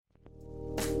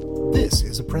This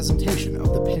is a presentation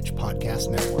of the Pitch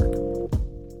Podcast Network.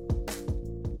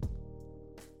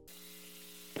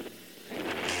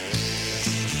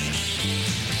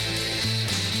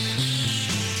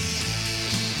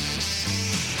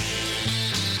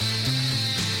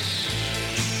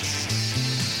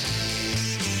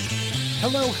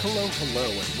 Hello,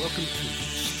 and welcome to the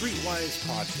Streetwise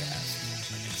Podcast,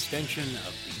 an extension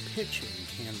of the Pitch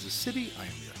in Kansas City. I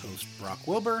am your host, Brock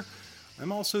Wilbur.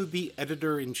 I'm also the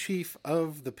editor-in-chief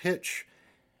of The Pitch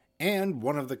and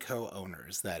one of the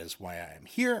co-owners. That is why I am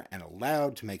here and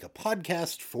allowed to make a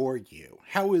podcast for you.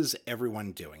 How is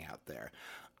everyone doing out there?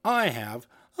 I have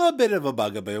a bit of a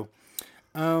bugaboo.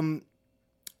 Got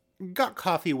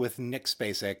coffee with Nick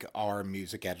Spacek, our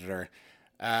music editor,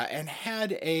 and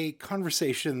had a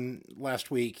conversation last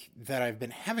week that I've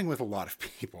been having with a lot of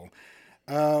people,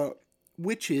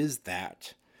 which is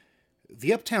that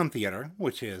the Uptown Theater,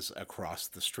 which is across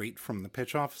the street from the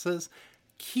Pitch offices,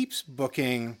 keeps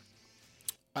booking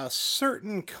a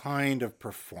certain kind of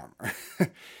performer.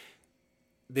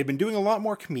 They've been doing a lot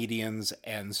more comedians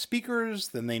and speakers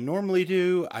than they normally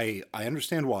do. I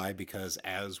understand why, because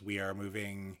as we are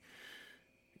moving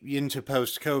into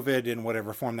post-COVID in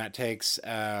whatever form that takes,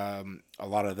 a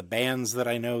lot of the bands that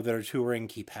I know that are touring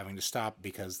keep having to stop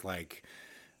because, like,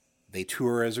 they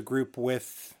tour as a group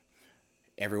with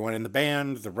everyone in the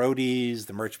band, the roadies,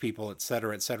 the merch people,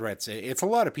 etc., etc. It's a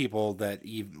lot of people that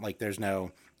even, like, there's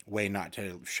no way not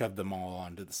to shove them all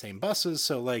onto the same buses.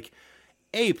 So, like,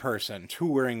 a person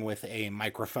touring with a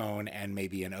microphone and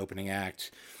maybe an opening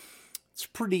act, it's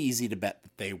pretty easy to bet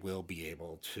that they will be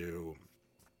able to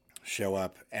show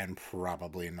up and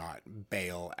probably not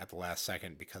bail at the last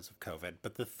second because of COVID.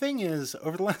 But the thing is,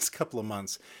 over the last couple of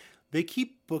months, they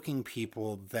keep booking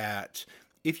people that,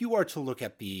 if you are to look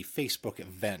at the Facebook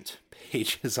event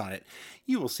pages on it,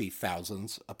 you will see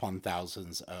thousands upon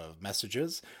thousands of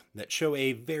messages that show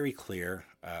a very clear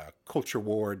culture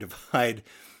war divide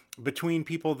between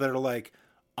people that are like,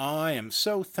 I am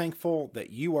so thankful that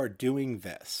you are doing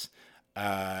this.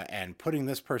 And putting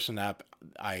this person up,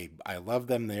 I love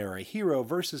them, they're a hero,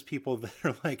 versus people that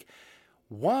are like,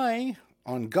 why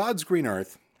on God's green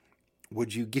earth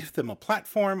would you give them a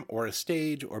platform or a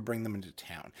stage or bring them into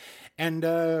town? And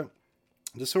to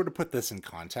sort of put this in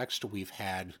context, we've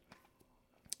had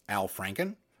Al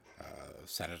Franken, a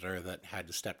senator that had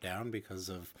to step down because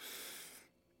of,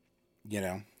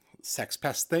 sex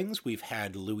pest things. We've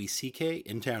had Louis C.K.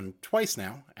 in town twice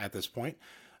now at this point.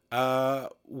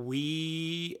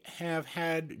 We have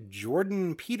had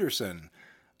Jordan Peterson,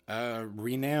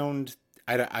 renowned,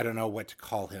 I don't know what to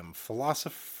call him,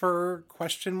 philosopher, ?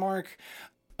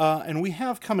 And we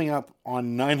have coming up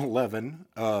on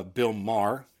 9/11, Bill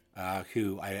Maher,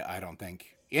 who I don't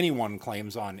think anyone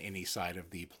claims on any side of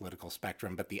the political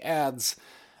spectrum, but the ads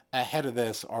ahead of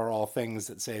this are all things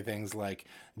that say things like,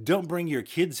 don't bring your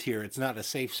kids here, it's not a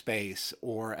safe space,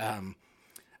 or, a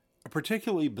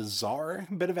particularly bizarre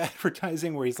bit of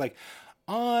advertising where he's like,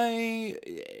 I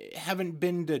haven't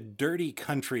been to dirty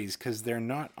countries because they're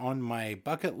not on my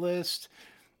bucket list.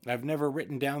 I've never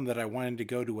written down that I wanted to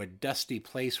go to a dusty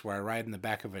place where I ride in the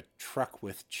back of a truck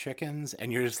with chickens.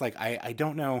 And you're just like, I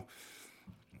don't know.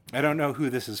 I don't know who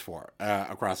this is for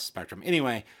across the spectrum.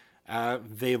 Anyway,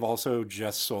 they've also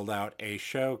just sold out a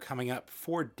show coming up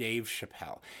for Dave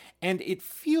Chappelle. And it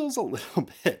feels a little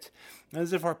bit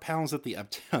as if our pals at the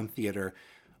Uptown Theater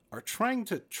are trying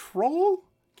to troll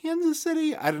Kansas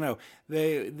City. I don't know.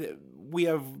 We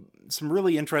have some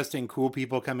really interesting, cool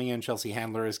people coming in. Chelsea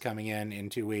Handler is coming in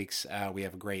 2 weeks. We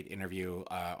have a great interview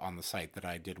on the site that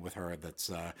I did with her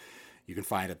that's you can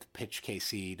find at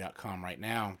thepitchkc.com right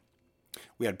now.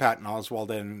 We had Patton Oswalt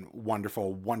in.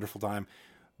 Wonderful, wonderful time.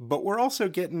 But we're also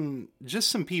getting just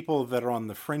some people that are on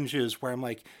the fringes where I'm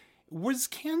like, was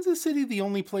Kansas City the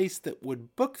only place that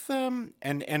would book them?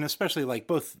 And especially like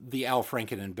both the Al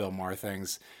Franken and Bill Maher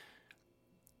things.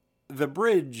 The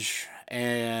Bridge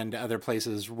and other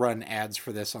places run ads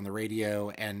for this on the radio,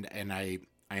 and I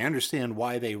understand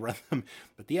why they run them,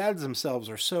 but the ads themselves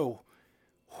are so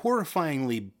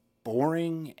horrifyingly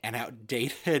boring and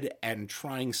outdated and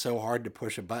trying so hard to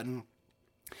push a button.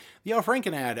 The Al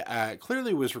Franken ad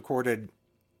clearly was recorded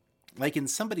like in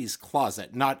somebody's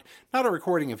closet, not a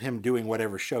recording of him doing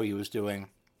whatever show he was doing,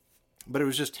 but it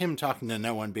was just him talking to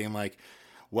no one, being like,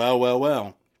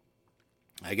 well,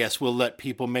 I guess we'll let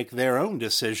people make their own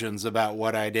decisions about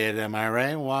what I did, am I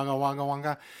right? Wonga, wonga,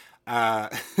 wonga.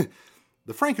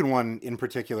 The Franken one in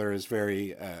particular is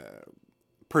very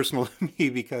personal to me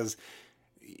because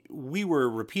we were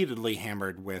repeatedly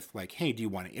hammered with like, hey, do you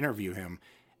want to interview him?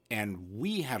 And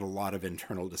we had a lot of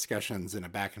internal discussions and a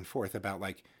back and forth about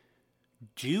like,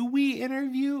 do we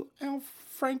interview Al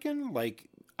Franken? Like,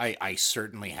 I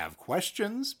certainly have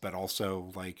questions, but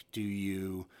also, like, do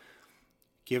you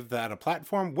give that a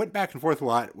platform? Went back and forth a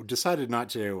lot, decided not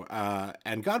to.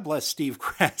 And God bless Steve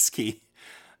Kraske,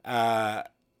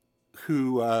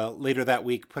 who later that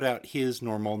week put out his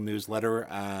normal newsletter.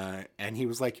 And he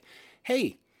was like,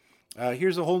 hey,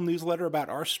 here's a whole newsletter about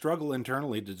our struggle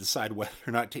internally to decide whether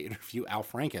or not to interview Al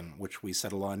Franken, which we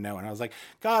settled on no. And I was like,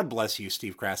 God bless you,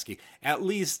 Steve Kraske. At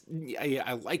least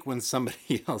I like when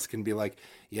somebody else can be like,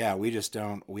 yeah, we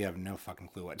have no fucking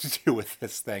clue what to do with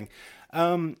this thing.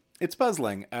 It's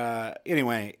puzzling.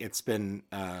 Anyway, it's been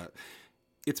a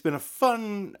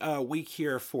fun week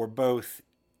here for both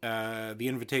the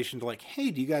invitation to like,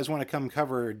 hey, do you guys want to come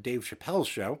cover Dave Chappelle's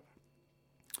show?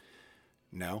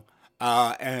 No.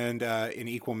 And in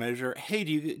equal measure, hey,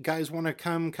 do you guys want to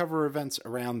come cover events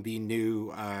around the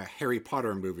new Harry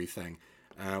Potter movie thing,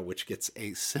 which gets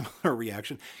a similar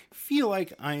reaction? Feel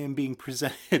like I am being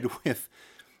presented with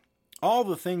all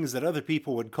the things that other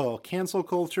people would call cancel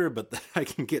culture, but that I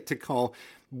can get to call,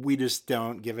 we just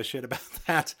don't give a shit about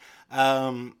that.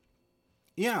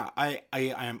 Yeah, I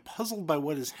am puzzled by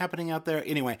what is happening out there.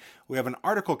 Anyway, we have an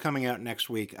article coming out next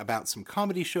week about some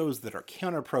comedy shows that are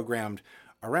counter-programmed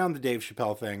around the Dave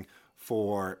Chappelle thing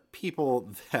for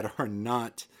people that are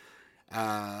not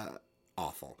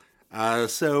awful.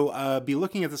 So be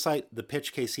looking at the site,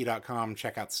 thepitchkc.com.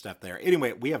 Check out the stuff there.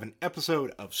 Anyway, we have an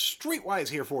episode of Streetwise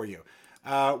here for you.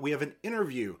 We have an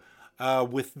interview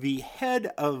with the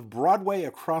head of Broadway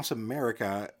across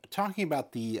America, talking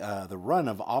about the run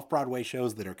of off-Broadway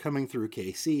shows that are coming through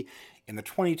KC in the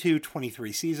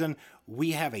 22-23 season.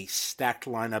 We have a stacked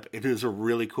lineup. It is a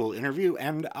really cool interview,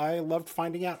 and I loved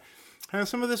finding out how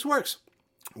some of this works.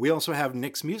 We also have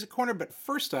Nick's Music Corner, but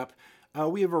first up,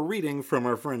 we have a reading from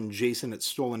our friend Jason at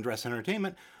Stolen Dress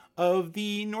Entertainment of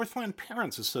the Northland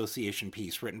Parents Association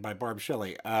piece written by Barb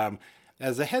Shelley.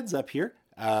 As a heads up here,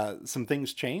 some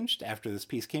things changed after this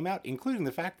piece came out, including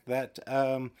the fact that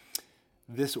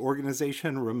this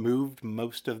organization removed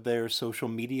most of their social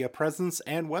media presence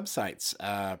and websites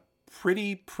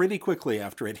pretty quickly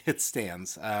after it hit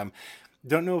stands.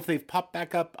 Don't know if they've popped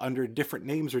back up under different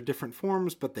names or different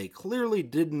forms, but they clearly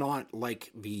did not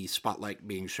like the spotlight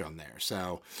being shown there.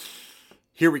 So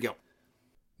here we go.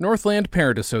 Northland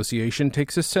Parent Association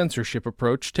takes a censorship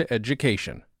approach to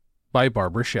education, by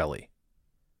Barbara Shelley.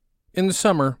 In the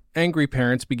summer, angry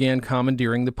parents began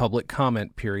commandeering the public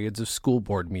comment periods of school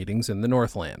board meetings in the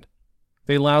Northland.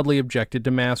 They loudly objected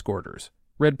to mask orders,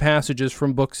 read passages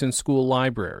from books in school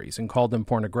libraries and called them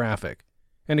pornographic,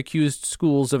 and accused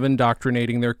schools of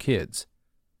indoctrinating their kids.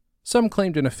 Some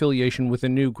claimed an affiliation with a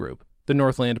new group, the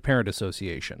Northland Parent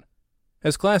Association.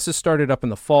 As classes started up in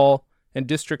the fall and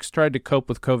districts tried to cope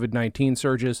with COVID-19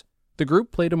 surges, the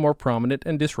group played a more prominent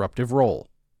and disruptive role.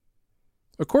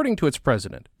 According to its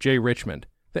president, Jay Richmond,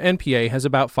 the NPA has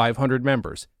about 500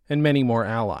 members and many more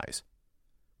allies.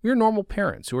 We are normal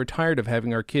parents who are tired of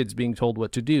having our kids being told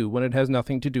what to do when it has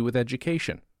nothing to do with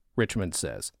education, Richmond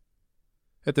says.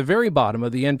 At the very bottom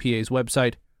of the NPA's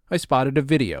website, I spotted a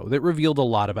video that revealed a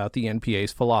lot about the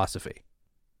NPA's philosophy.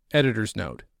 Editor's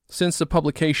note: since the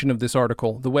publication of this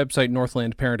article, the website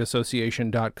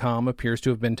northlandparentassociation.com appears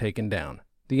to have been taken down.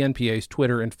 The NPA's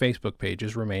Twitter and Facebook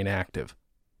pages remain active.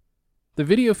 The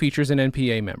video features an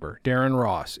NPA member, Darren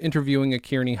Ross, interviewing a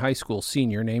Kearney High School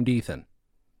senior named Ethan.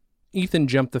 Ethan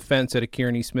jumped the fence at a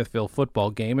Kearney-Smithville football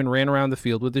game and ran around the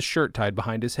field with his shirt tied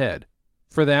behind his head.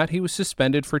 For that, he was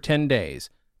suspended for 10 days,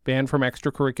 banned from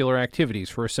extracurricular activities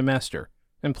for a semester,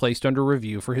 and placed under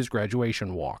review for his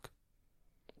graduation walk.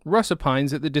 Russ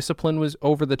opines that the discipline was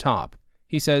over the top.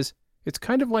 He says, it's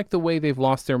kind of like the way they've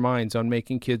lost their minds on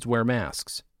making kids wear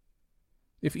masks.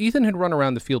 If Ethan had run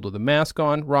around the field with a mask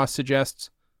on, Ross suggests,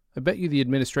 I bet you the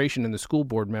administration and the school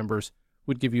board members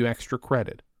would give you extra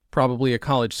credit, probably a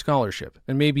college scholarship,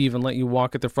 and maybe even let you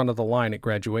walk at the front of the line at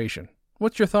graduation.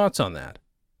 What's your thoughts on that?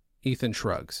 Ethan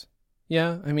shrugs.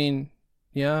 Yeah,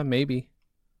 maybe.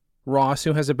 Ross,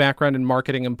 who has a background in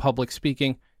marketing and public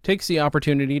speaking, takes the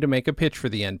opportunity to make a pitch for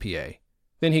the NPA.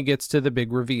 Then he gets to the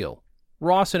big reveal.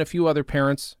 Ross and a few other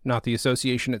parents, not the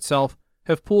association itself,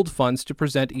 have pooled funds to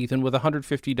present Ethan with a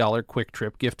 $150 Quick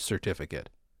Trip gift certificate.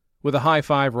 With a high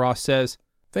five, Ross says,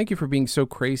 thank you for being so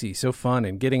crazy, so fun,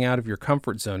 and getting out of your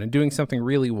comfort zone and doing something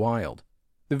really wild.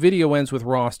 The video ends with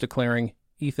Ross declaring,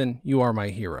 Ethan, you are my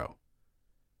hero.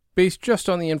 Based just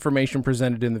on the information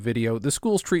presented in the video, the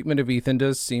school's treatment of Ethan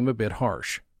does seem a bit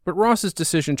harsh. But Ross's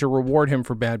decision to reward him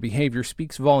for bad behavior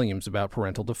speaks volumes about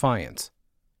parental defiance.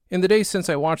 In the days since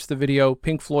I watched the video,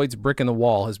 Pink Floyd's Brick in the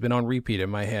Wall has been on repeat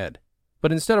in my head.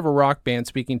 But instead of a rock band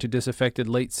speaking to disaffected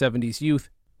late 70s youth,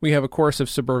 we have a chorus of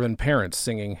suburban parents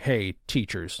singing, "Hey,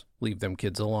 teachers, leave them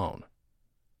kids alone."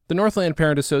 The Northland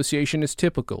Parent Association is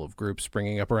typical of groups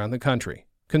springing up around the country.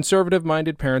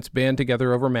 Conservative-minded parents band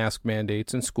together over mask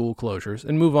mandates and school closures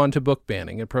and move on to book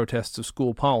banning and protests of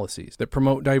school policies that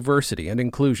promote diversity and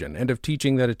inclusion and of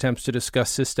teaching that attempts to discuss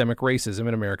systemic racism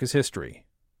in America's history.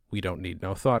 We don't need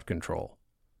no thought control.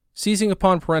 Seizing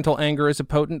upon parental anger is a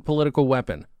potent political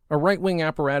weapon. A right-wing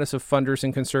apparatus of funders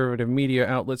and conservative media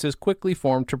outlets is quickly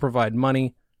formed to provide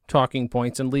money, talking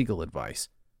points, and legal advice.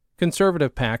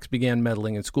 Conservative PACs began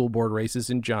meddling in school board races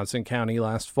in Johnson County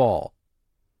last fall.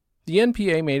 The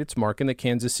NPA made its mark in the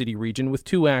Kansas City region with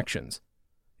 2 actions.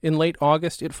 In late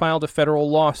August, it filed a federal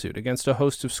lawsuit against a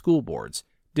host of school boards,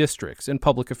 districts, and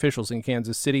public officials in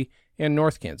Kansas City and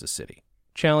North Kansas City,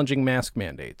 challenging mask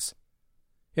mandates.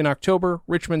 In October,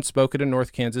 Richmond spoke at a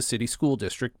North Kansas City School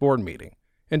District board meeting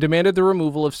and demanded the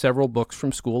removal of several books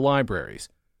from school libraries,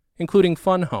 including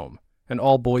Fun Home and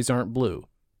All Boys Aren't Blue,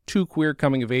 2 queer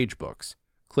coming-of-age books,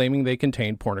 claiming they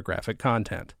contained pornographic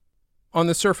content. On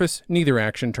the surface, neither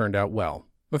action turned out well.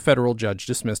 A federal judge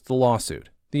dismissed the lawsuit.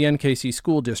 The NKC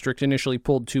School District initially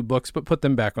pulled 2 books but put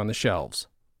them back on the shelves.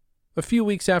 A few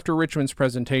weeks after Richmond's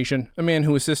presentation, a man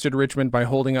who assisted Richmond by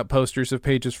holding up posters of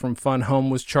pages from Fun Home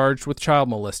was charged with child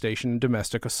molestation and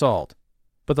domestic assault.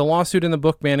 But the lawsuit and the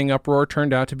book banning uproar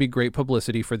turned out to be great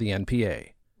publicity for the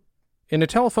NPA. In a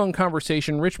telephone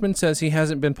conversation, Richmond says he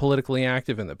hasn't been politically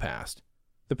active in the past.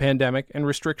 The pandemic and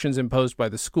restrictions imposed by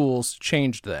the schools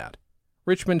changed that.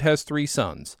 Richmond has 3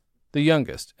 sons. The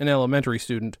youngest, an elementary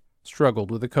student, struggled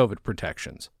with the COVID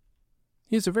protections.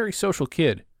 He is a very social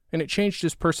kid, and it changed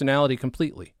his personality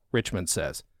completely, Richmond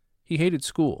says. He hated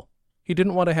school. He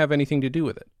didn't want to have anything to do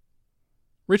with it.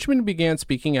 Richmond began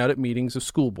speaking out at meetings of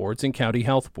school boards and county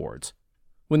health boards.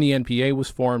 When the NPA was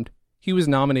formed, he was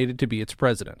nominated to be its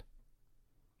president.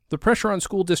 The pressure on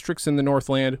school districts in the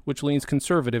Northland, which leans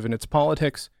conservative in its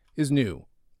politics, is new.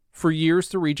 For years,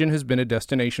 the region has been a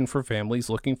destination for families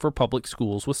looking for public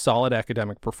schools with solid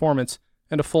academic performance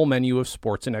and a full menu of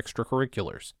sports and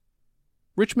extracurriculars.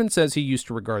 Richmond says he used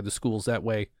to regard the schools that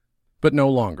way, but no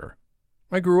longer.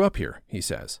 "I grew up here," he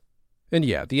says. And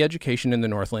yeah, the education in the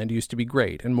Northland used to be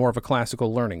great and more of a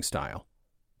classical learning style.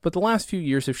 But the last few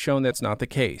years have shown that's not the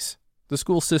case. The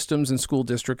school systems and school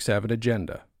districts have an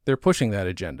agenda. They're pushing that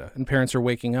agenda, and parents are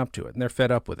waking up to it, and they're fed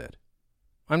up with it.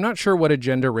 I'm not sure what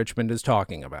agenda Richmond is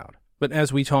talking about, but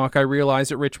as we talk, I realize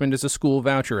that Richmond is a school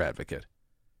voucher advocate.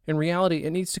 In reality,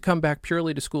 it needs to come back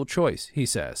purely to school choice, he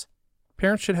says.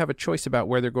 Parents should have a choice about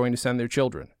where they're going to send their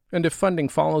children, and if funding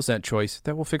follows that choice,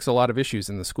 that will fix a lot of issues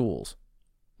in the schools.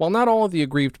 While not all of the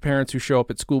aggrieved parents who show up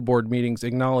at school board meetings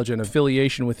acknowledge an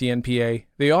affiliation with the NPA,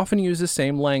 they often use the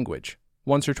same language.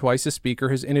 Once or twice a speaker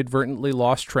has inadvertently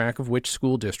lost track of which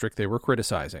school district they were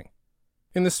criticizing.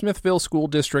 In the Smithville School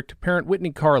District, parent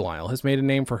Whitney Carlisle has made a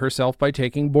name for herself by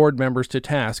taking board members to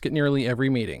task at nearly every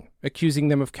meeting, accusing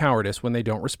them of cowardice when they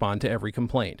don't respond to every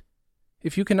complaint.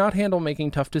 If you cannot handle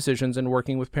making tough decisions and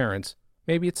working with parents,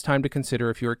 maybe it's time to consider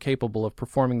if you are capable of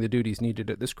performing the duties needed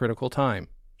at this critical time,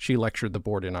 she lectured the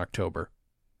board in October.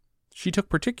 She took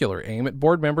particular aim at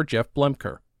board member Jeff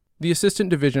Broecker, the Assistant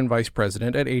Division Vice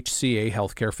President at HCA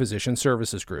Healthcare Physician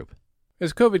Services Group.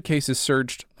 As COVID cases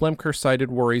surged, Broecker cited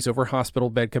worries over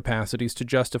hospital bed capacities to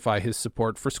justify his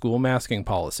support for school masking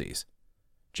policies.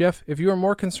 "Jeff, if you are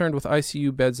more concerned with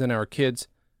ICU beds than our kids,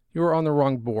 you are on the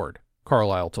wrong board,"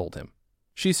 Carlisle told him.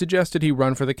 She suggested he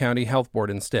run for the county health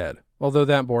board instead, although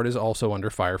that board is also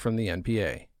under fire from the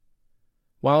NPA.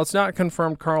 While it's not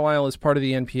confirmed Carlisle is part of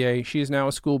the NPA, she is now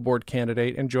a school board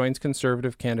candidate and joins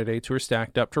conservative candidates who are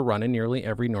stacked up to run in nearly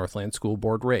every Northland school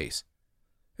board race.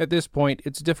 At this point,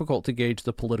 it's difficult to gauge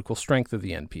the political strength of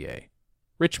the NPA.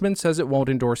 Richmond says it won't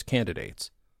endorse candidates,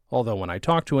 although when I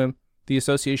talked to him, the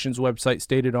association's website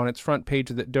stated on its front page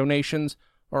that donations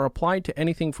are applied to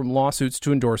anything from lawsuits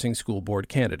to endorsing school board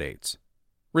candidates.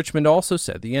 Richmond also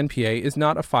said the NPA is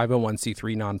not a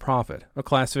 501c3 nonprofit, a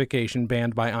classification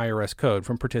banned by IRS code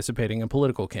from participating in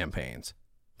political campaigns.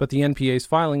 But the NPA's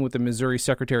filing with the Missouri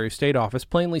Secretary of State office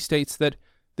plainly states that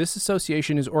this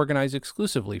association is organized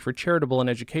exclusively for charitable and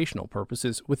educational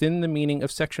purposes within the meaning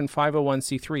of Section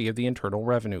 501c3 of the Internal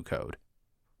Revenue Code.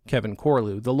 Kevin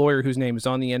Corlew, the lawyer whose name is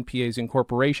on the NPA's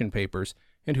incorporation papers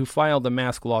and who filed the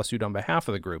mask lawsuit on behalf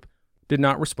of the group, did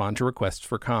not respond to requests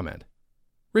for comment.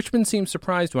 Richmond seemed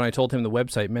surprised when I told him the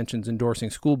website mentions endorsing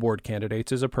school board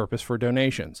candidates as a purpose for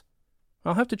donations.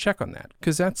 "I'll have to check on that,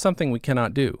 because that's something we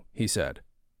cannot do," he said.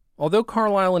 Although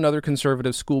Carlisle and other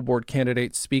conservative school board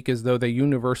candidates speak as though they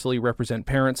universally represent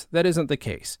parents, that isn't the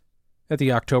case. At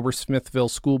the October Smithville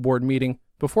School Board meeting,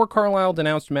 before Carlisle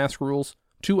denounced mask rules,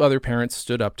 2 other parents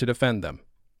stood up to defend them.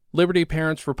 Liberty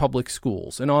Parents for Public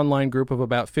Schools, an online group of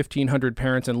about 1,500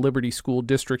 parents and Liberty School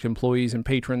District employees and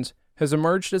patrons, has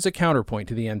emerged as a counterpoint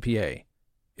to the NPA.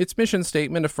 Its mission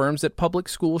statement affirms that public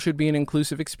school should be an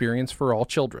inclusive experience for all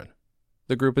children.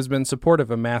 The group has been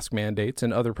supportive of mask mandates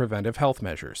and other preventive health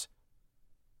measures.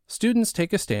 Students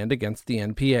take a stand against the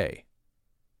NPA.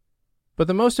 But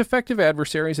the most effective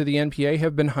adversaries of the NPA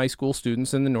have been high school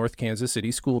students in the North Kansas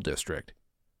City School District.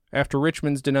 After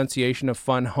Richmond's denunciation of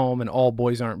Fun Home and All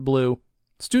Boys Aren't Blue,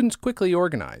 students quickly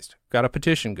organized, got a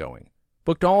petition going,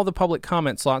 booked all the public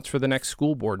comment slots for the next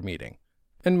school board meeting,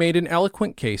 and made an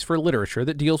eloquent case for literature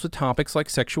that deals with topics like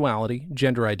sexuality,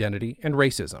 gender identity, and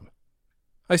racism.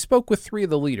 I spoke with 3 of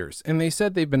the leaders, and they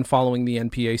said they've been following the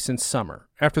NPA since summer,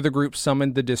 after the group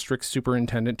summoned the district's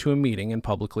superintendent to a meeting and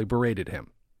publicly berated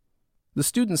him. The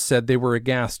students said they were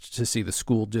aghast to see the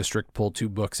school district pull 2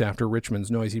 books after Richmond's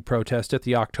noisy protest at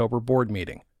the October board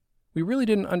meeting. We really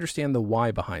didn't understand the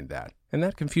why behind that, and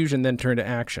that confusion then turned to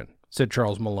action, said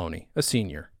Charles Maloney, a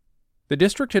senior. The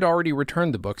district had already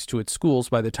returned the books to its schools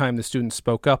by the time the students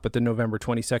spoke up at the November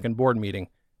 22nd board meeting,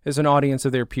 as an audience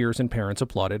of their peers and parents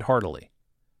applauded heartily.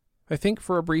 I think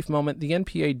for a brief moment the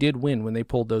NPA did win when they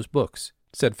pulled those books,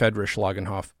 said Fedra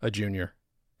Schlagenhoff, a junior.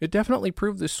 It definitely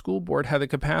proved the school board had the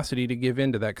capacity to give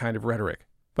in to that kind of rhetoric,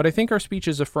 but I think our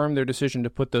speeches affirmed their decision to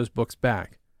put those books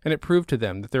back, and it proved to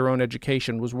them that their own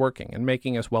education was working and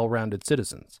making us well-rounded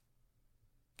citizens.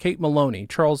 Kate Maloney,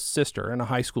 Charles' sister and a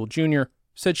high school junior,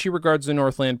 said she regards the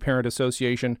Northland Parent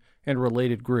Association and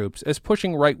related groups as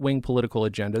pushing right-wing political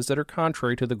agendas that are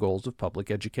contrary to the goals of public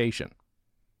education.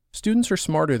 Students are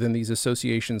smarter than these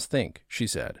associations think, she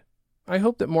said. I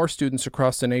hope that more students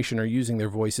across the nation are using their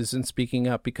voices and speaking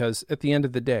up because, at the end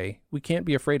of the day, we can't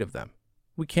be afraid of them.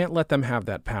 We can't let them have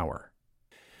that power.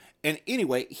 And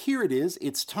anyway, here it is.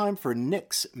 It's time for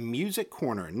Nick's Music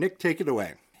Corner. Nick, take it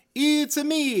away. It's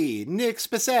me, Nick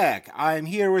Spacek. I'm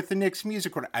here with the Nick's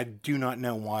Music Corner. I do not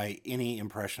know why any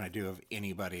impression I do of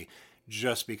anybody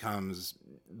just becomes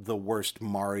the worst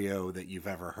Mario that you've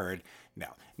ever heard. No,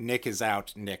 Nick is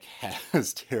out. Nick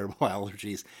has terrible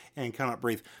allergies and cannot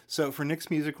breathe. So for Nick's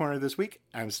Music Corner this week,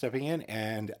 I'm stepping in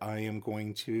and I am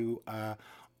going to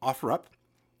offer up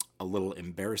a little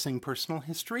embarrassing personal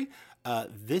history.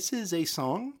 This is a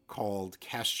song called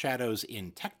Cast Shadows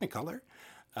in Technicolor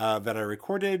that I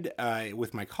recorded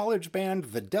with my college band,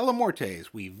 the Dellamortes.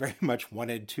 We very much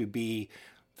wanted to be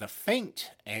the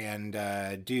Faint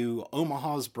and do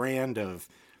Omaha's brand of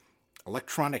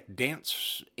electronic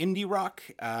dance indie rock,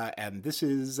 and this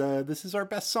is our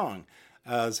best song.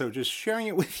 So just sharing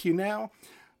it with you now.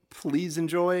 Please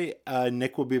enjoy.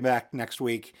 Nick will be back next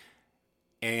week,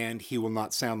 and he will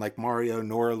not sound like Mario,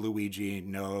 nor Luigi,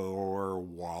 nor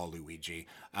Waluigi.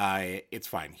 It's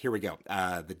fine. Here we go.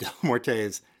 The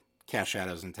Dellamortes, Cast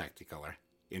Shadows in Technicolor.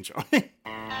 Enjoy.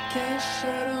 Cast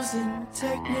shadows in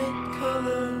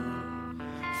Technicolor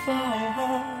fall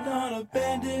hard on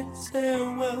abandoned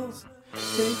stairwells.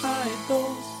 They hide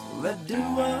those that do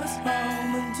us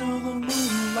harm until the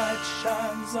moonlight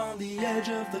shines on the edge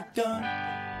of the gun.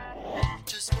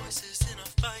 Just voices in a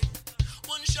fight.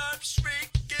 One sharp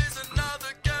shriek is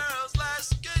another girl's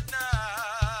last goodnight.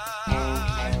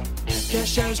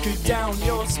 Cast shadows creep down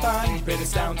your spine. Bitter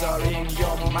sounds are in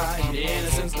your mind.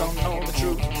 Innocents don't know the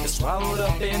truth. They're swallowed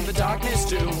up in the darkness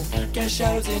too. Cast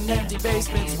shadows in empty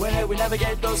basements where we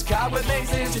navigate those cobweb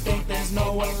mazes. You think there's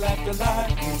no one left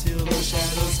alive until those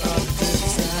shadows start to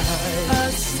subside. I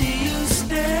see you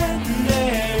standing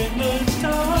there in the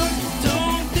dark.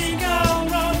 Don't think I'll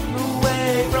run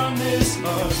away from this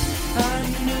heart. I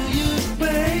knew you'd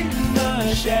wait in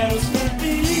the shadows for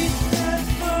me. That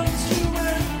thoughts you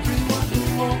everyone who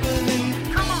won't believe.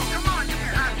 Come on, you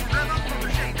can have your rhythm from the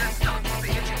shade that stops with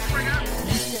the itching trigger.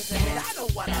 Yes, I know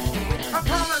what I'm doing. I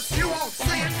promise you won't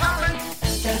see it coming.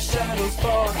 Cast shadows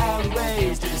for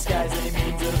alleyways to disguise any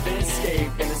means of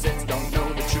escape. Innocents don't know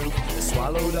the truth. They're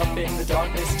swallowed up in the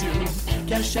darkness too.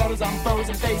 Cast shadows on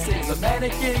frozen faces of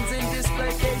mannequins in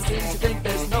display cases. You think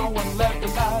there's no one left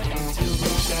alive until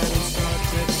those shadows start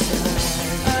to subside.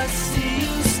 I see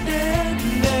you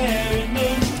standing there in the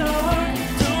dark.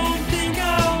 Don't think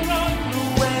I'll run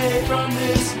away from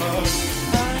this heart.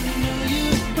 I knew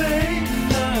you'd wait in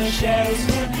the shadows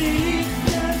for me.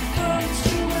 That thoughts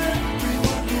to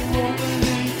everyone who won't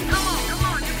believe. Come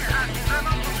on, you can have your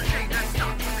rhythm from the shade that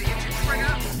stops with the itching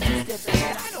trigger. Yes,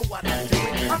 I know what I'm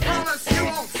doing. I promise you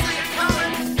won't see it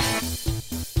coming.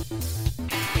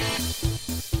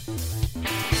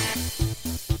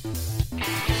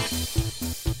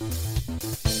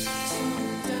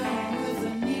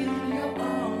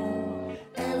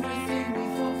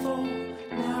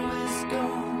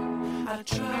 I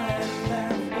try to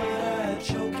laugh, but I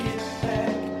choke it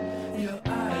back. Your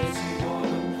eyes are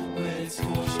warm when it's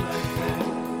forced like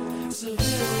that.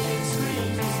 Civilian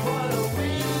screams is what a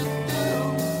way to do.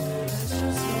 There's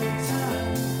just no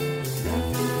time left for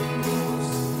the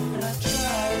moves. And I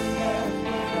try to laugh,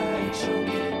 but I choke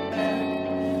it back.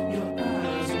 Your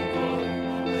eyes are warm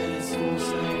when it's forced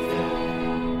like that.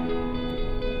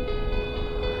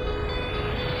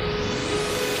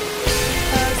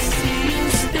 I see you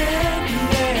standing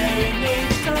there in the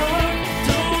dark.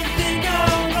 Don't think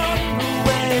I'll run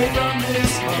away from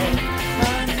this heart.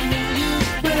 I knew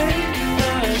you'd break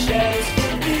the shadows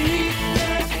for me.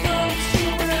 That comes to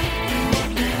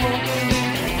everyone who won't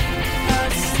believe. I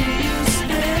see you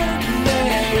standing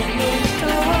there in the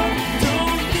dark.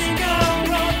 Don't think I'll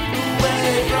run away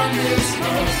from this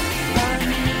heart. I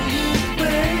knew you'd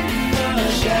break the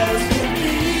shadows for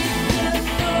me. That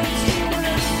comes to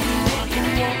everyone who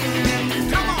won't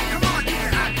believe. Come on, you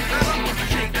can act better.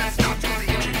 Shake that stuff to the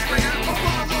itching trigger.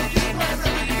 Follow you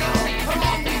wherever you go.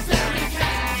 Along these very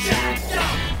cats, jacked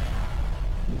up.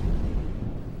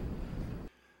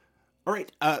 All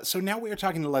right, so now we are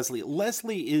talking to Leslie.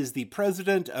 Leslie is the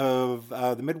president of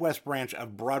the Midwest branch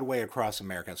of Broadway Across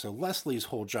America. So Leslie's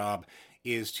whole job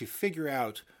is to figure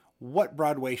out what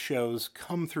Broadway shows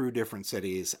come through different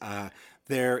cities.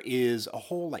 There is a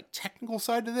whole technical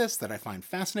side to this that I find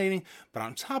fascinating. But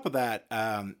on top of that,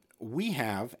 we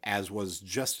have, as was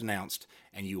just announced,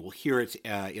 and you will hear it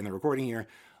in the recording here,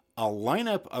 a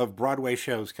lineup of Broadway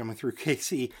shows coming through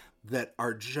KC that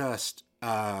are just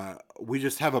we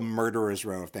just have a murderer's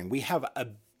row of thing.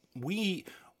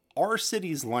 Our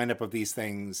city's lineup of these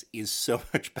things is so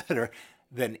much better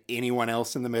than anyone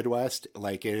else in the Midwest.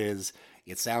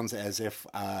 It sounds as if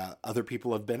other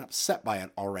people have been upset by it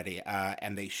already,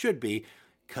 and they should be,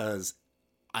 because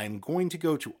I'm going to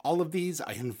go to all of these.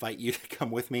 I invite you to come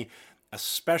with me,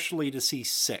 especially to see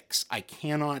Six. I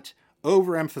cannot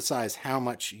overemphasize how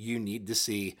much you need to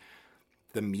see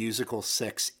the musical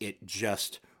Six. It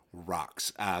just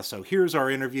rocks. So here's our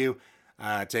interview.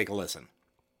 Take a listen.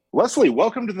 Leslie,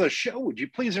 welcome to the show. Would you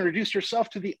please introduce yourself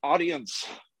to the audience?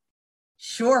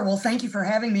 Sure. Well, thank you for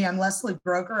having me. I'm Leslie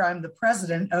Broecker. I'm the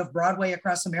president of Broadway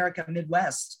Across America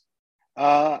Midwest.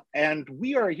 And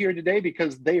we are here today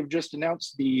because they've just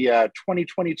announced the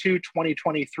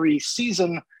 2022-2023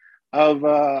 season of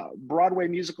Broadway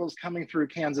musicals coming through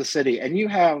Kansas City. And you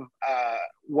have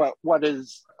what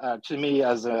is, to me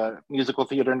as a musical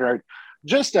theater nerd,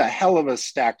 just a hell of a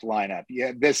stacked lineup.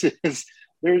 Yeah, there's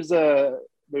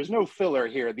no filler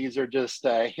here. These are just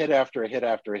hit after hit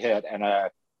after hit, and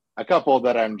a couple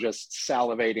that I'm just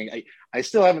salivating. I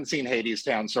still haven't seen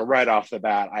Hadestown, so right off the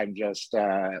bat, I'm just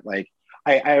I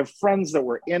have friends that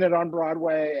were in it on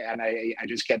Broadway, and I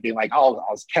just kept being like, I'll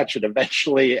catch it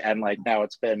eventually, and now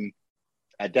it's been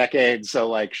a decade,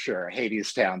 so sure,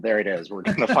 Hadestown, there it is. We're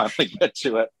gonna finally get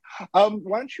to it. Why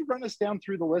don't you run us down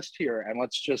through the list here, and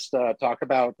let's just talk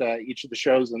about each of the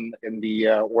shows in the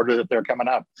order that they're coming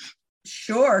up.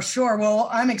 Sure. Well,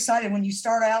 I'm excited when you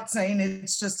start out saying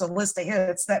it's just a list of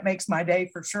hits. That makes my day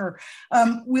for sure.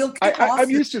 We'll kick off. I'm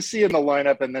used to seeing the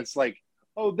lineup, and it's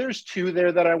oh, there's two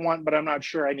there that I want, but I'm not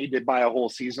sure I need to buy a whole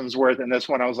season's worth. And this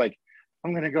one, I was like,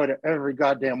 I'm going to go to every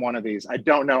goddamn one of these. I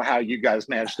don't know how you guys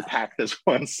managed to pack this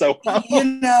one so well.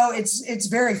 It's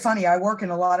very funny. I work in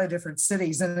a lot of different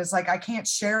cities, and it's I can't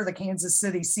share the Kansas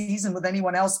City season with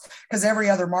anyone else because every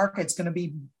other market's going to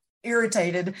be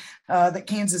irritated that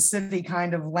Kansas City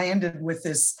kind of landed with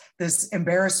this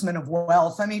embarrassment of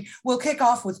wealth. I mean, we'll kick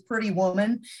off with Pretty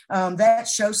Woman. That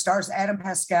show stars Adam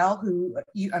Pascal, who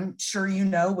I'm sure you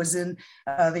know was in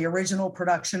the original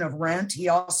production of Rent. He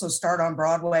also starred on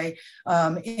Broadway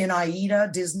in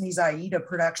Aida, Disney's Aida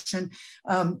production.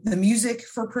 The music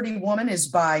for Pretty Woman is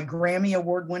by Grammy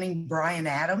Award-winning Bryan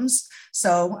Adams.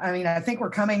 So, I mean, I think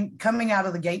we're coming out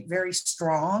of the gate very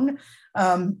strong.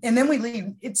 And then we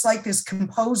leave, it's like this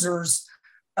composer's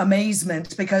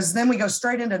amazement, because then we go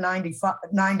straight into 9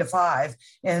 to 5.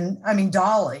 And I mean,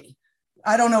 Dolly,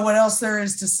 I don't know what else there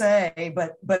is to say,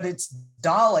 but it's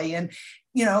Dolly. And,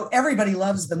 everybody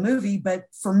loves the movie, but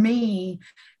for me,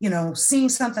 seeing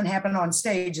something happen on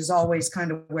stage is always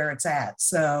kind of where it's at.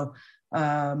 So,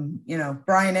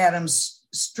 Bryan Adams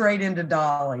straight into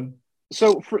Dolly.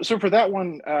 So for that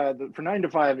one, for 9 to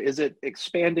 5, is it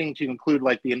expanding to include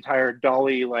the entire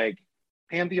Dolly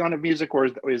pantheon of music, or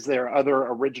is there other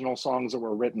original songs that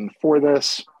were written for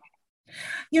this?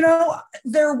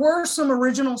 There were some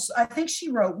originals. I think she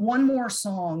wrote one more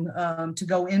song to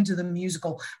go into the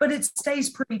musical, but it stays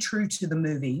pretty true to the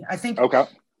movie. I think. Okay.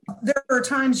 There are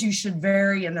times you should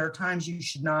vary and there are times you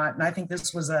should not. And I think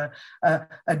this was a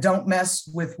don't mess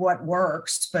with what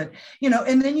works. But,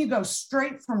 and then you go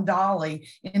straight from Dolly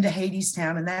into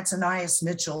Hadestown, and that's Anais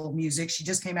Mitchell music. She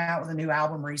just came out with a new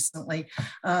album recently.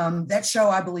 That show,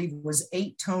 I believe, was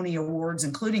 8 Tony Awards,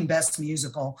 including Best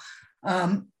Musical.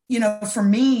 For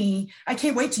me, I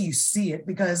can't wait till you see it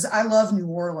because I love New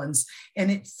Orleans,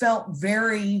 and it felt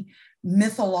very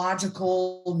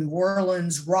mythological, New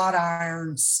Orleans, wrought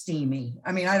iron, steamy.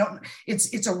 I mean,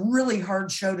 it's a really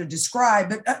hard show to describe,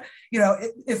 but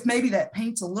if maybe that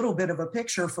paints a little bit of a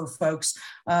picture for folks.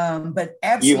 But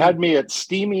absolutely. You had me at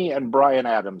steamy and Bryan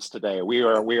Adams today. We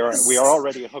are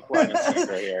already hook, line, and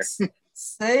sinker here.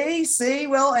 See,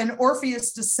 well, and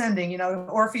Orpheus descending,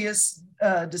 Orpheus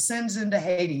descends into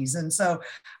Hades. And so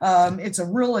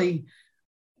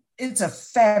it's a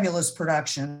fabulous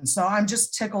production. So I'm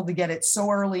just tickled to get it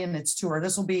so early in its tour.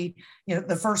 This will be,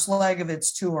 the first leg of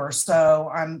its tour.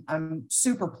 So I'm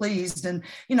super pleased. And,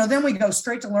 then we go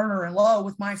straight to Lerner and Loewe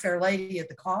with My Fair Lady at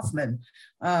the Kaufman.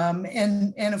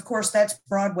 And of course that's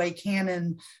Broadway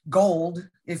canon gold,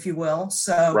 if you will.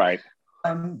 So right.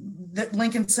 The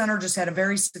Lincoln Center just had a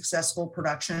very successful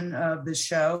production of this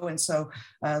show. And so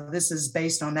this is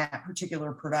based on that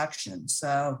particular production.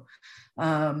 So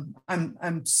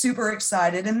I'm super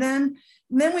excited. And then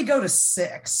we go to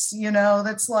 6,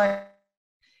 that's like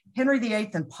Henry VIII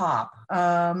and Pop.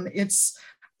 It's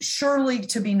surely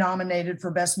to be nominated for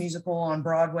Best Musical on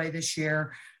Broadway this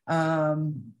year.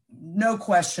 No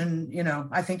question,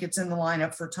 I think it's in the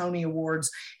lineup for Tony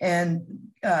Awards, and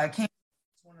Kansas is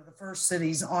one of the first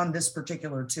cities on this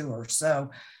particular tour.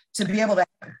 So to be able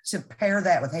to pair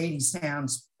that with Hadestown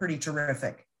is pretty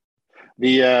terrific.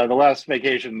 The last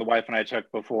vacation the wife and I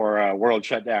took before world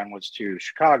shutdown was to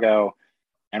Chicago.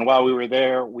 And while we were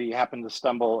there, we happened to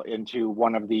stumble into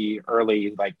one of the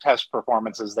early test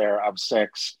performances there of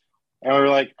 6. And we were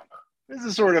like, this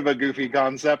is sort of a goofy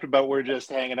concept, but we're just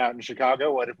hanging out in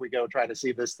Chicago. What if we go try to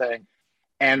see this thing?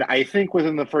 And I think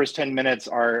within the first 10 minutes,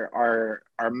 our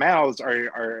mouths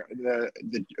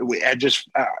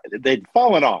they'd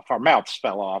fallen off. Our mouths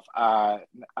fell off.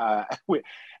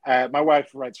 My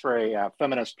wife writes for a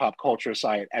feminist pop culture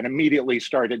site and immediately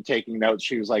started taking notes.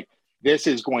 She was like, this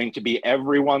is going to be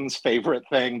everyone's favorite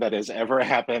thing that has ever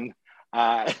happened.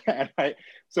 And I've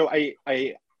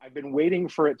been waiting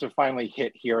for it to finally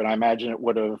hit here. And I imagine it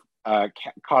would have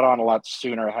caught on a lot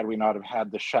sooner had we not have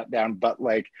had the shutdown. But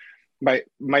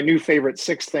my new favorite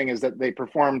 6 thing is that they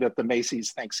performed at the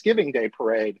Macy's Thanksgiving Day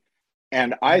Parade.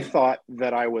 And I thought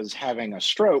that I was having a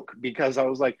stroke because I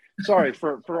was like, sorry,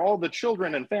 for all the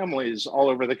children and families all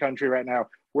over the country right now,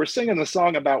 we're singing the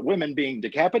song about women being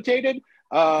decapitated.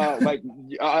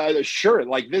 Sure,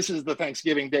 this is the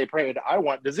Thanksgiving Day Parade I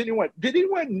want. Did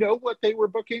anyone know what they were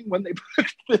booking when they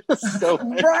booked this? So,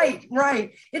 right.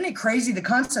 Isn't it crazy, the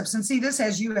concepts? And see, this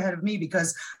has you ahead of me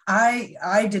because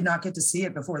I did not get to see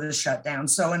it before this shutdown.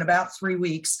 So in about 3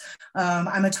 weeks,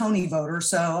 I'm a Tony voter.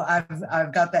 So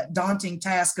I've got that daunting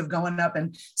task of going up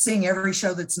and seeing every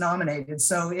show that's nominated.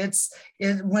 So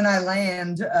when I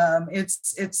land,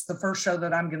 it's the first show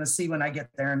that I'm going to see when I get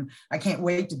there. And I can't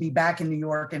wait to be back in New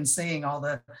York and seeing all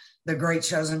the great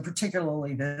shows, and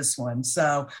particularly this one.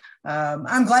 So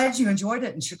I'm glad you enjoyed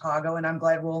it in Chicago, and I'm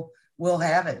glad we'll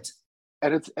have it.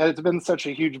 And it's been such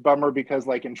a huge bummer because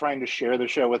in trying to share the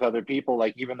show with other people,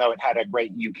 even though it had a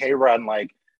great UK run,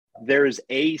 there's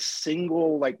a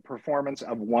single performance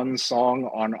of one song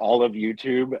on all of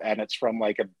YouTube, and it's from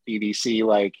a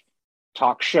BBC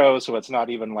talk show, so it's not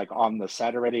even on the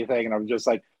set or anything. And I'm just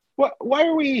like, what?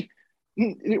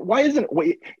 Why isn't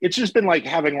it? It's just been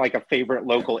having a favorite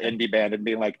local indie band and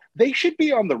being like, they should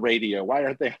be on the radio. Why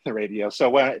aren't they on the radio? So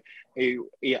when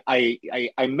I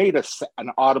made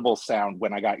an audible sound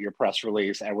when I got your press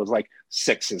release and was like,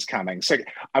 6 is coming. So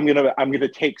I'm gonna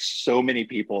take so many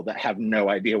people that have no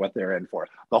idea what they're in for.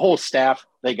 The whole staff,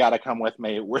 they got to come with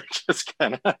me. We're just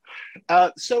gonna.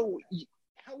 So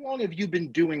how long have you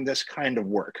been doing this kind of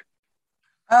work?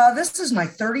 This is my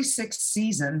 36th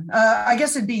season. I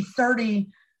guess it'd be 34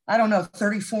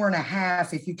 and a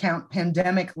half if you count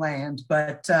pandemic land,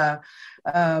 but a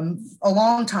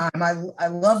long time. I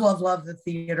love the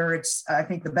theater. It's, I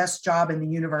think, the best job in the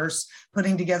universe,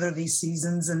 putting together these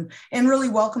seasons and really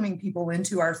welcoming people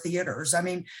into our theaters. I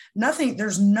mean,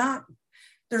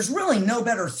 there's really no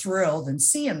better thrill than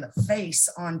seeing the face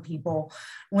on people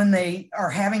when they are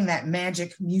having that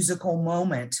magic musical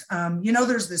moment.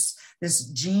 There's this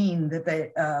gene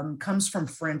that comes from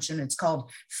French, and it's called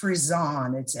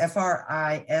frisson. It's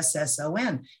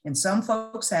Frisson, and some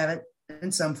folks have it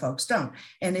and some folks don't.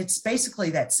 And it's basically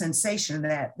that sensation,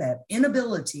 that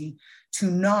inability to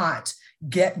not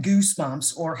get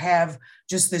goosebumps or have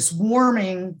just this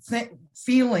warming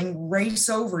feeling race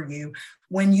over you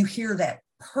when you hear that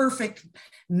perfect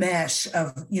mesh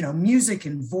of music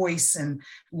and voice and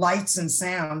lights and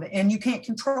sound, and you can't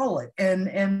control it.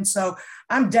 And so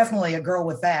I'm definitely a girl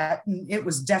with that, and it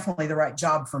was definitely the right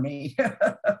job for me.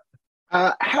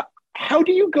 How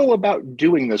do you go about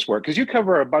doing this work? Because you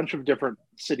cover a bunch of different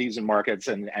cities and markets,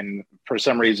 and for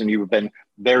some reason you've been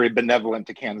very benevolent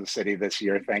to Kansas City this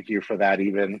year. Thank you for that,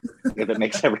 even if it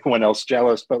makes everyone else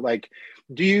jealous. But like,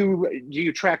 do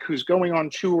you track who's going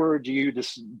on tour? Do you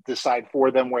just decide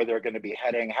for them where they're going to be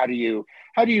heading? How do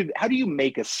you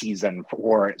make a season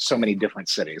for so many different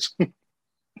cities?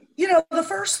 The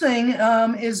first thing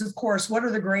is, of course, what are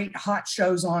the great hot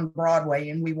shows on Broadway?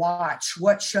 And we watch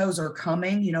what shows are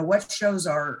coming, what shows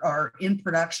are in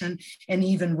production, and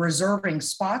even reserving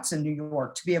spots in New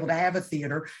York to be able to have a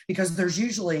theater, because there's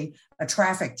usually a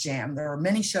traffic jam. There are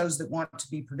many shows that want to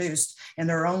be produced, and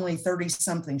there are only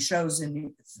 30-something shows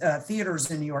in theaters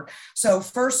in New York. So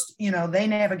first, they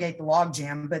navigate the log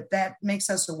jam, but that makes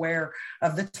us aware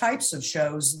of the types of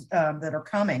shows that are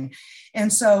coming.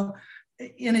 And so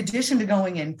in addition to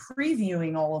going and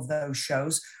previewing all of those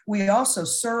shows, we also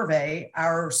survey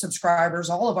our subscribers,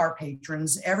 all of our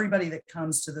patrons, everybody that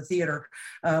comes to the theater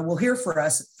will hear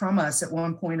from us at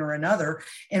one point or another,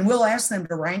 and we'll ask them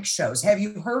to rank shows. Have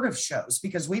you heard of shows?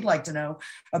 Because we'd like to know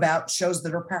about shows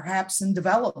that are perhaps in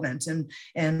development,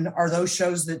 and are those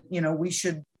shows that we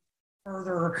should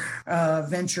further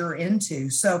venture into.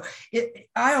 So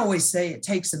I always say it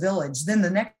takes a village. Then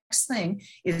the next thing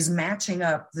is matching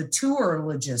up the tour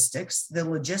logistics, the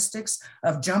logistics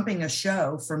of jumping a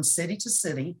show from city to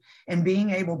city and being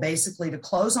able basically to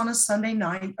close on a Sunday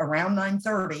night around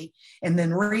 9:30 and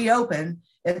then reopen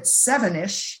at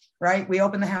 7-ish, right? We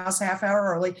open the house half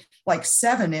hour early, like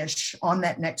 7-ish on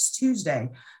that next Tuesday.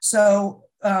 So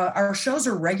our shows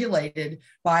are regulated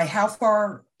by how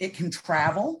far it can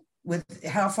travel, with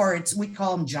how far we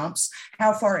call them jumps,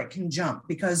 how far it can jump,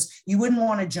 because you wouldn't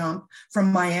want to jump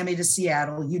from Miami to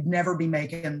Seattle. You'd never be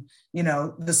making,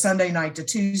 the Sunday night to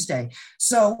Tuesday.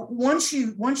 So once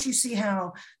you see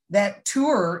how that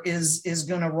tour is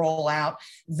going to roll out,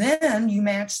 then you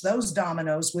match those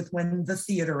dominoes with when the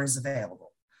theater is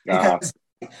available. Because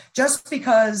just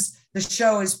because the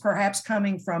show is perhaps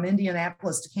coming from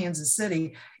Indianapolis to Kansas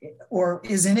City or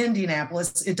is in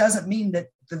Indianapolis, it doesn't mean that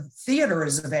the theater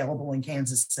is available in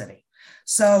Kansas City.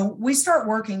 So we start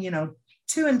working,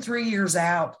 2 and 3 years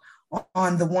out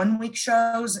on the 1-week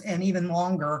shows, and even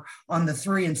longer on the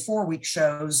 3 and 4-week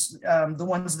shows, the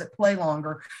ones that play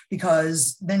longer,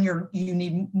 because then you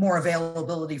need more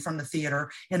availability from the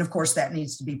theater. And of course that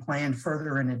needs to be planned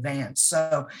further in advance.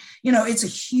 So, it's a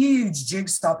huge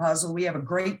jigsaw puzzle. We have a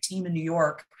great team in New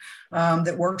York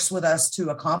that works with us to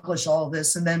accomplish all of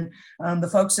this. And then the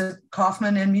folks at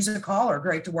Kaufman and Music Hall are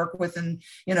great to work with. And,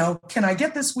 can I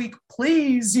get this week,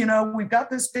 please? We've got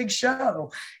this big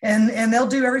show, and they'll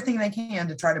do everything they can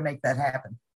to try to make that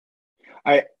happen.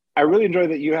 I really enjoy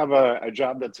that you have a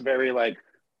job that's very like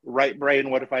right brain.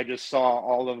 What if I just saw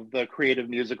all of the creative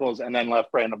musicals, and then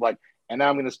left brain of like, and now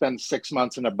I'm going to spend 6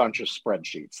 months in a bunch of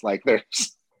spreadsheets. Like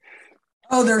there's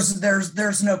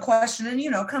no question.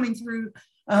 And, coming through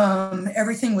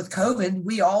everything with COVID,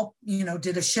 we all,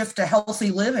 did a shift to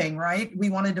healthy living, right? We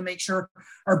wanted to make sure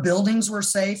our buildings were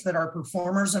safe, that our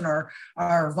performers and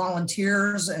our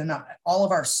volunteers and all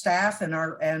of our staff and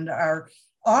our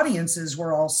audiences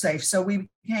were all safe. So we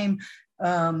became,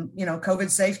 COVID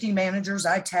safety managers.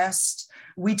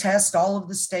 We test all of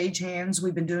the stagehands.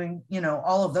 We've been doing,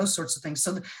 all of those sorts of things.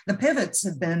 So the pivots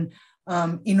have been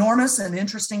enormous and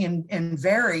interesting and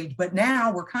varied, but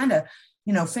now we're kind of,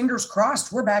 fingers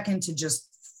crossed, we're back into just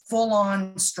full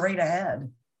on straight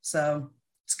ahead. So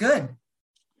it's good.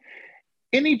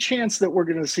 Any chance that we're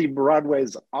going to see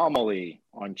Broadway's Amelie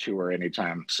on tour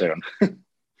anytime soon?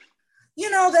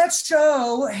 That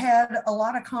show had a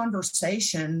lot of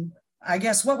conversation. I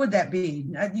guess, what would that be?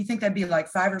 You think that'd be like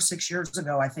 5 or 6 years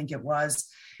ago, I think it was.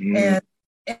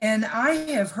 And I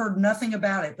have heard nothing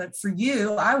about it, but for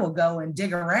you, I will go and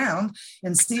dig around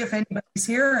and see if anybody's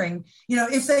hearing,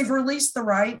 if they've released the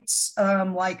rights,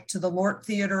 like to the Lort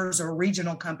theaters or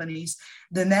regional companies,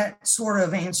 then that sort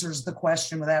of answers the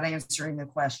question without answering the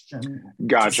question.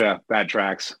 Gotcha. That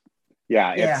tracks.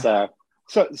 Yeah. It's,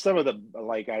 so some of the,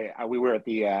 like we were at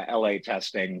the LA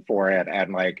testing for it,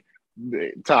 and like,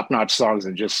 top-notch songs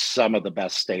and just some of the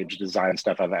best stage design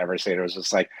stuff I've ever seen. It was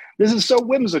just like, this is so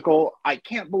whimsical, I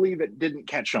can't believe it didn't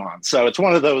catch on. So it's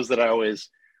one of those that I always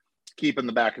keep in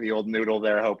the back of the old noodle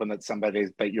there, hoping that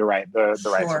somebody's, but you're right, the rights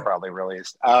are Sure. probably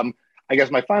released. I guess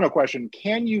my final question,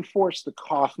 can you force the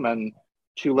Kaufman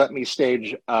to let me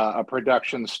stage a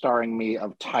production starring me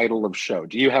of title of show?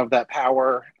 Do you have that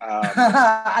power?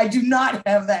 I do not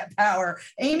have that power.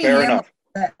 Amy Fair Hamlin enough.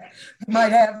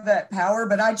 might have that power,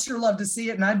 but I'd sure love to see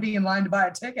it, and I'd be in line to buy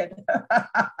a ticket.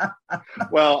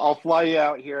 Well, I'll fly you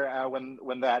out here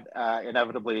when that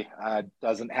inevitably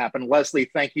doesn't happen. Leslie,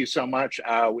 thank you so much.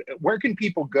 Where can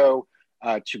people go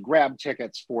to grab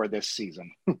tickets for this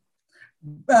season?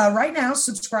 Right now,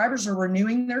 subscribers are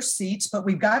renewing their seats, but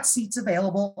we've got seats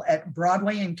available at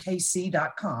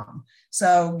BroadwayandKC.com.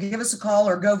 So give us a call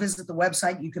or go visit the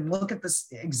website. You can look at this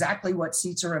exactly what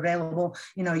seats are available.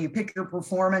 You know, you pick your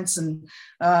performance and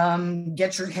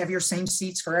have your same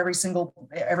seats for every single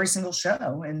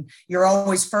show. And you're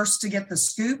always first to get the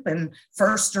scoop and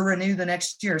first to renew the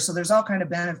next year. So there's all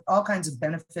kinds of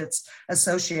benefits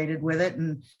associated with it.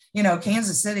 And you know,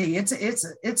 Kansas City,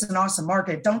 it's an awesome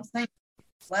market. Don't think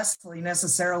Leslie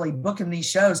necessarily booking these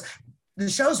shows. The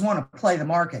shows want to play the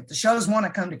market. The shows want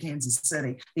to come to Kansas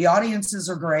City. The audiences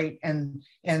are great, and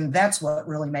that's what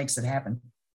really makes it happen.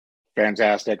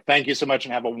 Fantastic. Thank you so much,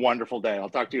 and have a wonderful day. I'll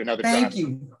talk to you another time. Thank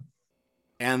you.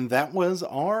 And that was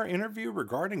our interview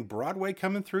regarding Broadway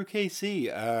coming through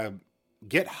KC.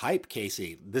 Get hype,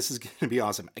 KC. This is going to be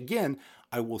awesome. Again,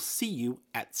 I will see you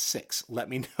at 6. Let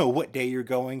me know what day you're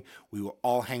going. We will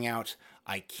all hang out.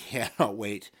 I cannot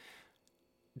wait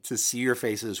to see your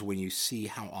faces when you see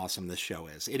how awesome this show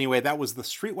is. Anyway, that was the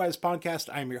Streetwise Podcast.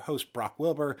 I'm your host, Brock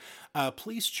Wilbur.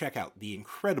 Please check out the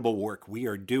incredible work we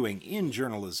are doing in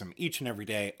journalism each and every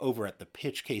day over at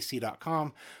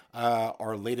thepitchkc.com.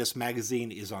 Our latest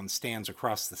magazine is on stands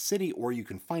across the city, or you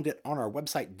can find it on our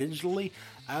website digitally.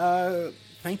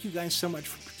 Thank you guys so much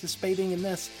for participating in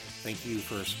this. Thank you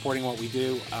for supporting what we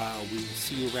do. We will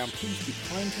see you around. Please be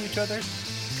kind to each other.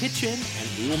 Pitch in, and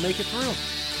we will make it through.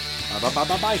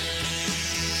 Bye.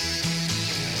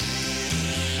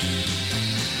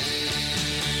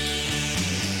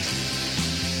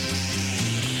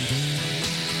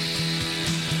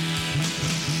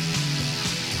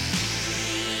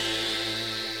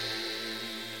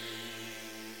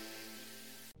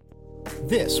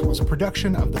 This was a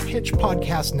production of the Pitch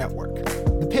Podcast Network.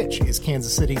 The Pitch is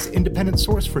Kansas City's independent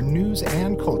source for news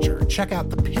and culture. Check out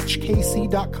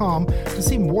thepitchkc.com to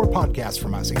see more podcasts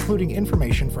from us, including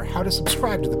information for how to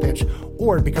subscribe to The Pitch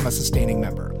or become a sustaining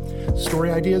member.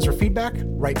 Story ideas or feedback?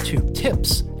 Write to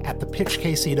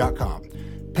tips@thepitchkc.com.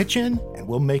 Pitch in, and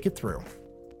we'll make it through.